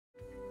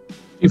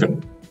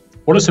Stephen,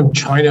 what are some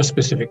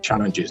China-specific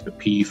challenges that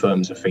PE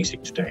firms are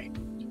facing today?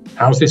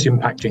 How is this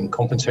impacting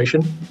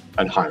compensation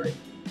and hiring?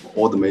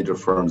 All the major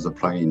firms are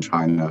playing in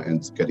China and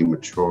it's getting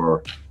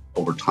mature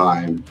over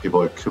time.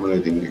 People are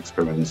accumulating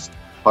experience.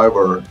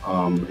 However,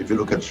 if you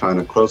look at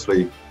China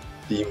closely,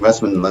 the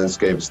investment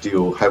landscape is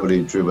still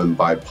heavily driven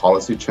by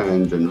policy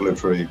change and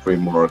regulatory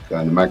framework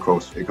and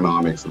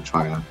macroeconomics of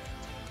China.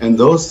 And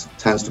those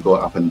tends to go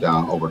up and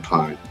down over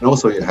time. And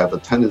also you have a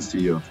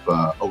tendency of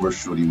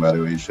overshooting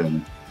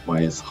valuation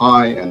when it's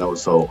high and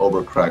also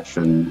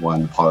overcorrection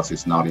when policy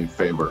is not in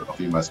favor of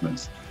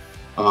investments.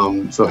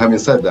 So having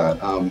said that,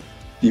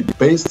 the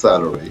base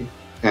salary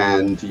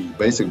and the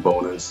basic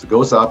bonus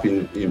goes up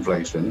in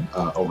inflation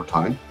over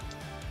time.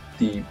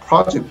 The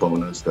project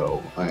bonus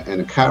though,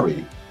 and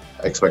carry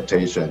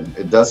expectation,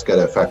 it does get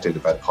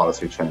affected by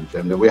policy change.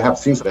 And we have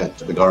seen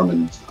the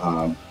government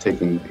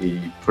taking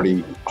a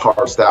pretty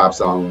hard steps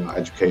on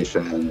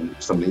education,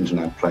 some of the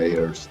internet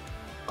players.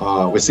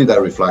 We see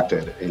that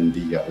reflected in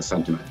the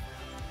sentiment.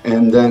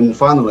 And then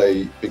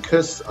finally,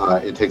 because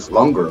it takes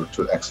longer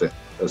to exit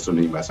certain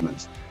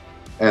investments,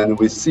 and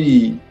we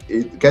see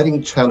it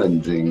getting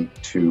challenging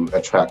to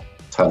attract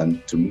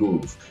talent to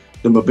move.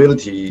 The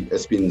mobility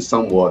has been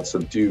somewhat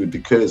subdued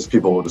because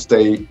people will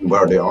stay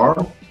where they are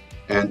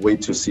and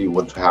wait to see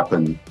what will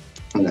happen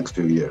in the next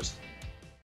few years.